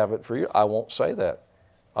 I have it for you. I won't say that.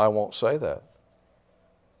 I won't say that.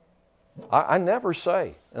 I never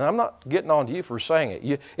say, and I'm not getting on to you for saying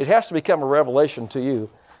it. It has to become a revelation to you.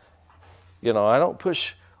 You know, I don't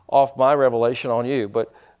push off my revelation on you,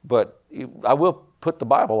 but I will put the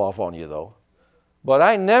Bible off on you, though. But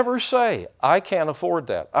I never say, I can't afford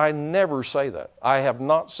that. I never say that. I have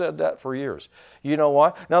not said that for years. You know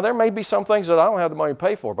why? Now, there may be some things that I don't have the money to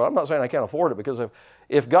pay for, but I'm not saying I can't afford it, because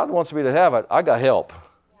if God wants me to have it, I got help.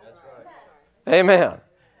 That's right. Amen.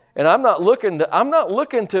 And I'm not looking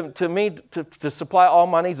to supply all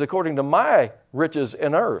my needs according to my riches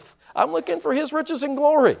in earth. I'm looking for His riches in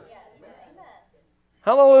glory. Yes.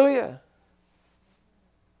 Hallelujah.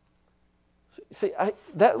 See,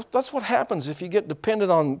 that's what happens if you get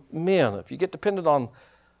dependent on men, if you get dependent on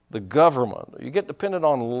the government, or you get dependent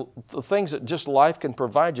on the things that just life can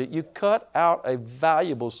provide you. You cut out a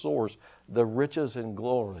valuable source, the riches and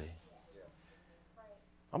glory.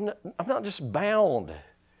 I'm not just bound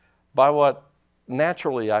by what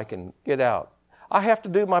naturally I can get out. I have to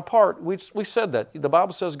do my part. We said that. The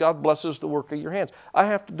Bible says God blesses the work of your hands. I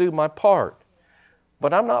have to do my part.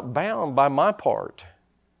 But I'm not bound by my part.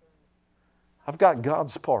 I've got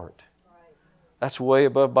God's part. That's way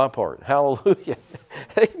above my part. Hallelujah.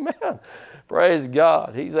 Amen. Praise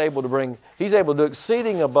God. He's able to do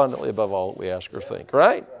exceeding abundantly above all that we ask or think.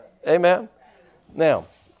 Right? Amen. Now,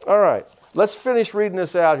 all right. Let's finish reading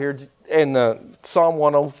this out here in Psalm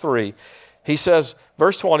 103. He says,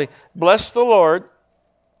 verse 20, bless the Lord,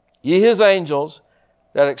 ye His angels,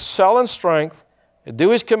 that excel in strength, and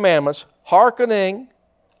do His commandments, hearkening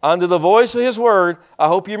unto the voice of His word. I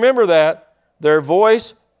hope you remember that. Their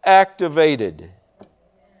voice activated.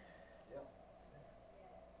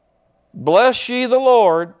 Bless ye the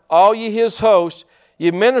Lord, all ye His hosts,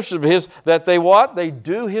 ye ministers of His, that they what? They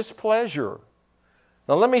do His pleasure.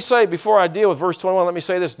 Now let me say, before I deal with verse 21, let me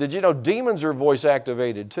say this. Did you know demons are voice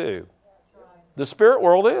activated too? The spirit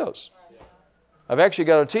world is. I've actually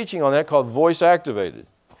got a teaching on that called voice activated.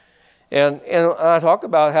 And I talk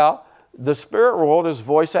about how the spirit world is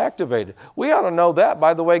voice activated. We ought to know that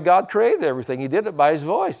by the way God created everything. He did it by His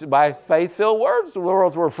voice. By faith-filled words, the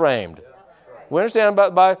worlds were framed. We understand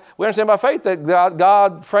by faith that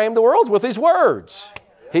God framed the worlds with His words.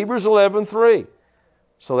 Hebrews 11:3.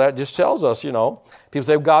 So that just tells us, you know, people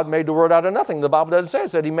say God made the world out of nothing. The Bible doesn't say it. It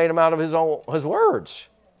said He made them out of His words.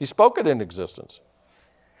 He spoke it into existence.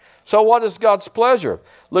 So what is God's pleasure?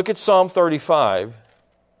 Look at Psalm 35.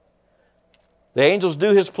 The angels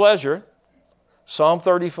do His pleasure. Psalm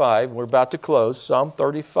 35, we're about to close. Psalm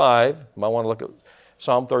 35, you might want to look at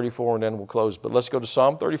Psalm 34 and then we'll close. But let's go to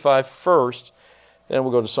Psalm 35 first, then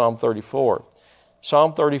we'll go to Psalm 34.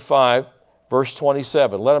 Psalm 35, verse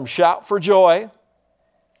 27. Let them shout for joy,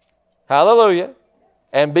 hallelujah,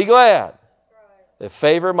 and be glad that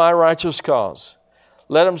favor my righteous cause.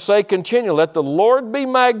 Let them say continually, let the Lord be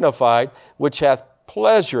magnified, which hath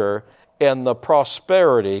pleasure in the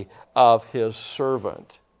prosperity of His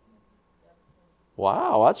servant.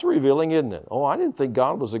 Wow, that's revealing, isn't it? Oh, I didn't think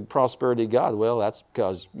God was a prosperity God. Well, that's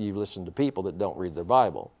because you listen to people that don't read their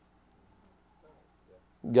Bible.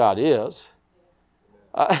 God is.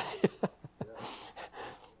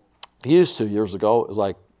 Used to years ago, it was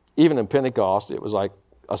like, even in Pentecost, it was like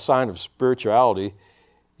a sign of spirituality,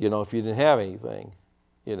 if you didn't have anything,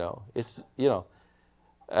 it's,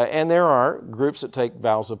 and there are groups that take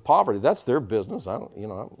vows of poverty. That's their business.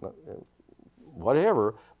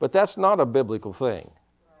 Whatever, but that's not a biblical thing.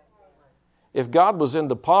 If God was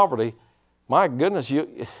into poverty, my goodness,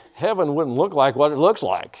 heaven wouldn't look like what it looks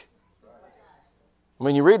like. I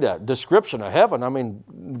mean, you read that description of heaven. I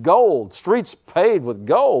mean, gold, streets paved with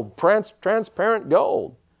gold, transparent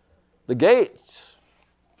gold. The gates,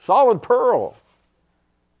 solid pearl.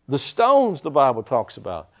 The stones the Bible talks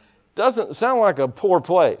about. Doesn't sound like a poor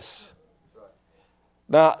place.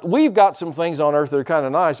 Now, we've got some things on earth that are kind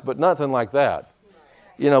of nice, but nothing like that.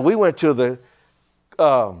 We went to the,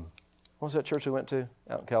 what was that church we went to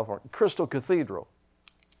out in California? Crystal Cathedral.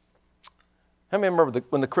 How many remember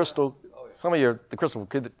when the Crystal, the Crystal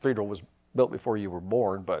Cathedral was built before you were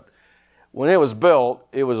born, but when it was built,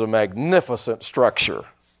 it was a magnificent structure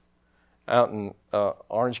out in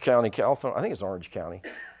Orange County, California. I think it's Orange County,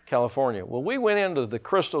 California. Well, we went into the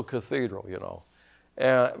Crystal Cathedral,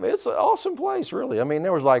 and it's an awesome place, really. I mean,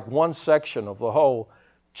 there was like one section of the whole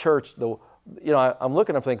church. I'm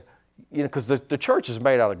looking and thinking, because the church is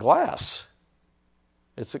made out of glass.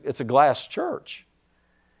 It's a glass church,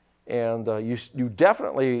 and you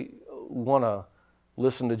definitely want to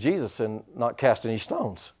listen to Jesus and not cast any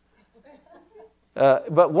stones.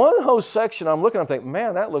 But one whole section, I'm looking and thinking,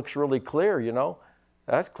 man, that looks really clear.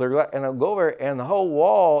 That's clear. And I'll go over and the whole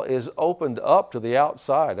wall is opened up to the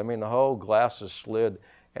outside. I mean, the whole glass is slid,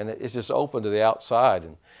 and it's just open to the outside.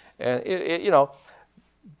 And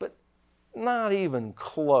but not even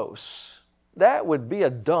close. That would be a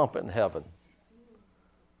dump in heaven.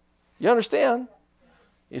 You understand?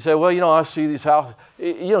 You say, well, I see these houses.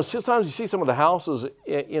 Sometimes you see some of the houses,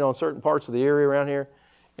 in certain parts of the area around here,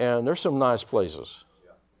 and there's some nice places,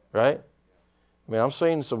 right? I mean, I'm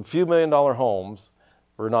seeing some few $1 million homes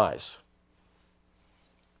are nice.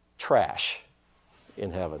 Trash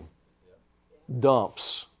in heaven.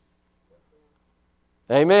 Dumps.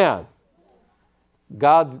 Amen.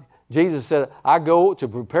 Jesus said, I go to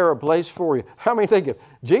prepare a place for you. How many think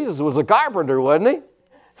Jesus was a carpenter, wasn't he?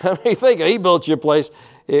 How many think he built you a place?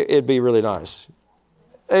 It'd be really nice.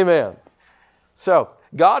 Amen. So,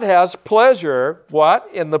 God has pleasure, what?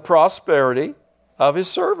 In the prosperity of His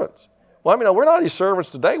servants. Well, we're not His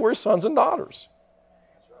servants today. We're His sons and daughters.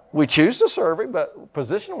 We choose to serve Him, but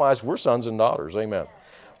position-wise, we're sons and daughters. Amen.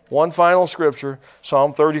 One final scripture,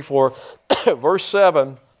 Psalm 34, verse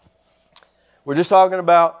 7. We're just talking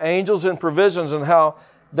about angels and provisions and how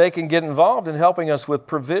they can get involved in helping us with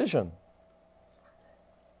provision.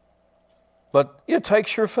 But it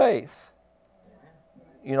takes your faith.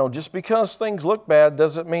 Just because things look bad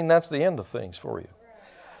doesn't mean that's the end of things for you.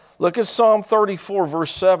 Look at Psalm 34,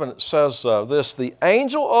 verse 7. It says this, the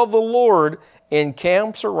angel of the Lord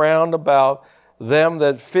encamps around about them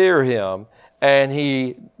that fear Him, and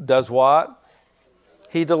He does what?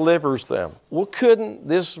 He delivers them. Well, couldn't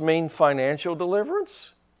this mean financial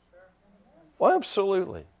deliverance? Well,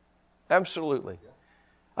 absolutely. Absolutely.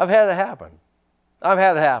 I've had it happen. I've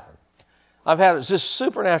had it just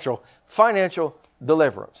supernatural financial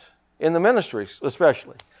deliverance in the ministries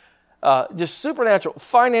especially. Just supernatural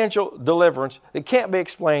financial deliverance that can't be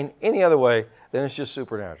explained any other way than it's just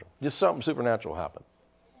supernatural. Just something supernatural happened.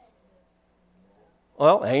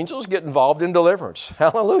 Well, angels get involved in deliverance.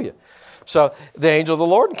 Hallelujah. So the angel of the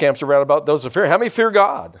Lord encamps around about those that fear. How many fear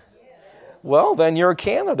God? Well, then you're a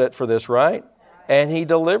candidate for this, right? And He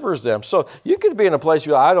delivers them. So you could be in a place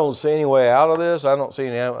where I don't see any way out of this. I don't see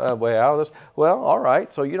any way out of this. Well, all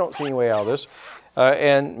right. So you don't see any way out of this.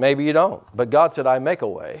 And maybe you don't. But God said, I make a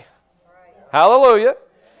way. Hallelujah.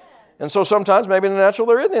 And so sometimes maybe in the natural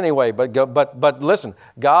there isn't any way. But listen,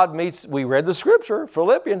 God meets, we read the scripture,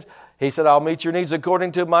 Philippians. He said, I'll meet your needs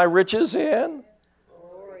according to my riches in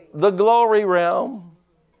the glory realm.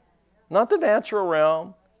 Not the natural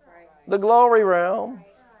realm. The glory realm.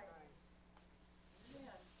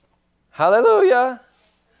 Hallelujah.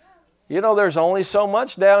 There's only so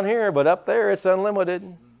much down here, but up there it's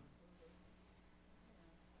unlimited.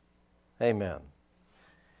 Amen.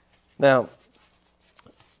 Now,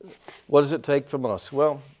 what does it take from us?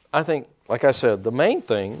 Well, I think, like I said, the main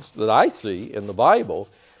things that I see in the Bible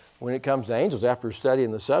when it comes to angels, after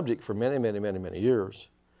studying the subject for many, many, many, many years,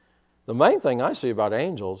 the main thing I see about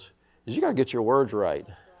angels is you got to get your words right.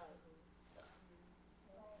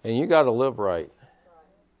 And you got to live right.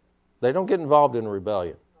 They don't get involved in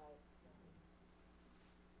rebellion.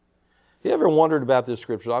 You ever wondered about this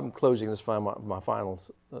scripture? I'm closing this my final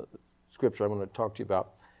scripture I'm going to talk to you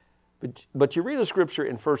about. But you read a scripture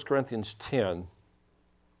in 1 Corinthians 10,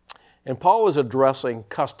 and Paul is addressing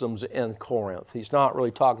customs in Corinth. He's not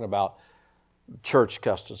really talking about church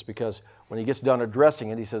customs, because when he gets done addressing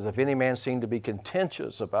it, he says, if any man seem to be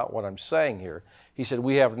contentious about what I'm saying here, he said,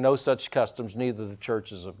 we have no such customs, neither the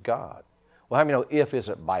churches of God. Well, how many know if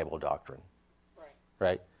isn't Bible doctrine?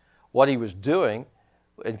 Right? What he was doing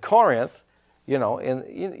in Corinth,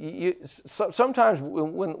 and sometimes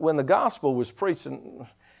when the gospel was preached, and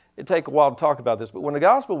it'd take a while to talk about this, but when the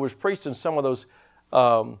gospel was preached in some of those,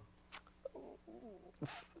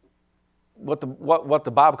 what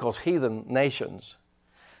the Bible calls heathen nations,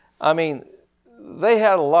 I mean, they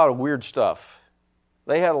had a lot of weird stuff.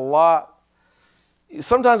 They had a lot.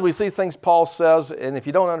 Sometimes we see things Paul says, and if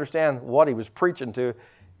you don't understand what he was preaching to,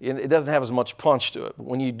 it doesn't have as much punch to it. But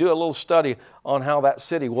when you do a little study on how that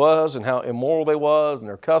city was and how immoral they was and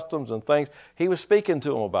their customs and things, he was speaking to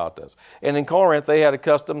them about this. And in Corinth, they had a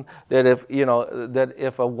custom that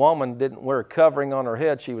if a woman didn't wear a covering on her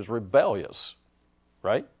head, she was rebellious,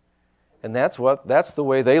 right? And that's the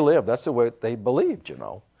way they lived. That's the way they believed,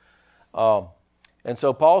 And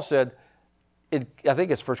so Paul said, I think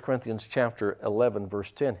it's 1 Corinthians chapter 11, verse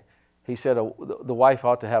 10. He said the wife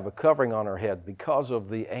ought to have a covering on her head because of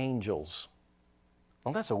the angels.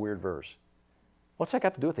 Well, that's a weird verse. What's that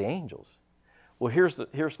got to do with the angels? Well, here's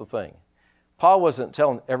the thing. Paul wasn't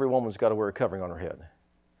telling every woman's got to wear a covering on her head.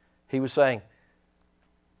 He was saying,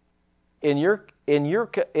 in your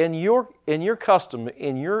custom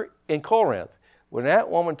in Corinth, when that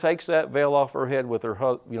woman takes that veil off her head with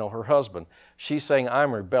her husband, she's saying,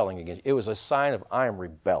 I'm rebelling against you. It was a sign of I am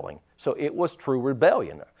rebelling. So it was true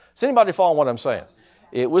rebellion. Is anybody following what I'm saying?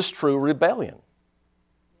 It was true rebellion.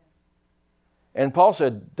 And Paul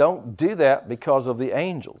said, don't do that because of the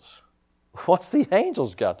angels. What's the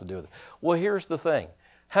angels got to do with it? Well, here's the thing.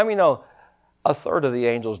 How many know a third of the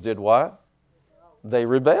angels did what? They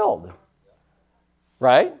rebelled.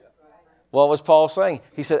 Right? What was Paul saying?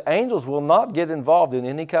 He said, angels will not get involved in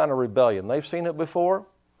any kind of rebellion. They've seen it before,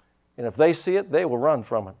 and if they see it, they will run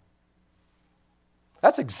from it.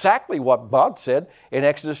 That's exactly what God said in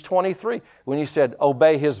Exodus 23 when he said,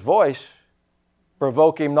 obey his voice,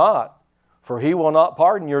 provoke him not, for he will not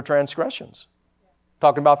pardon your transgressions.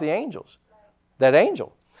 Talking about the angels. That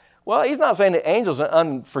angel. Well, he's not saying the angel's an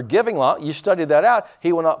unforgiving law. You study that out.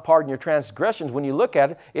 He will not pardon your transgressions. When you look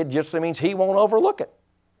at it, it just means he won't overlook it.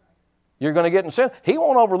 You're going to get in sin. He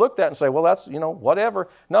won't overlook that and say, well, that's, whatever.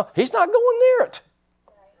 No, he's not going near it.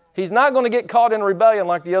 He's not going to get caught in rebellion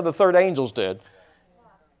like the other third angels did.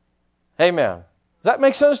 Amen. Does that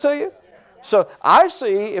make sense to you? So I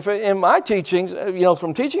see, if in my teachings,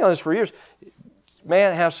 from teaching on this for years,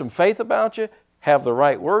 man, have some faith about you, have the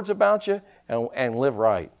right words about you, and live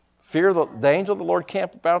right. Fear the angel of the Lord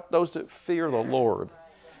camp about those that fear the Lord.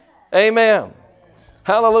 Amen.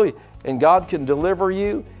 Hallelujah. And God can deliver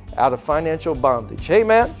you out of financial bondage.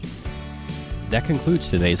 Amen. That concludes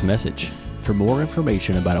today's message. For more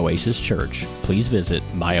information about Oasis Church, please visit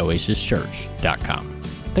myoasischurch.com.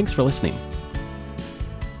 Thanks for listening.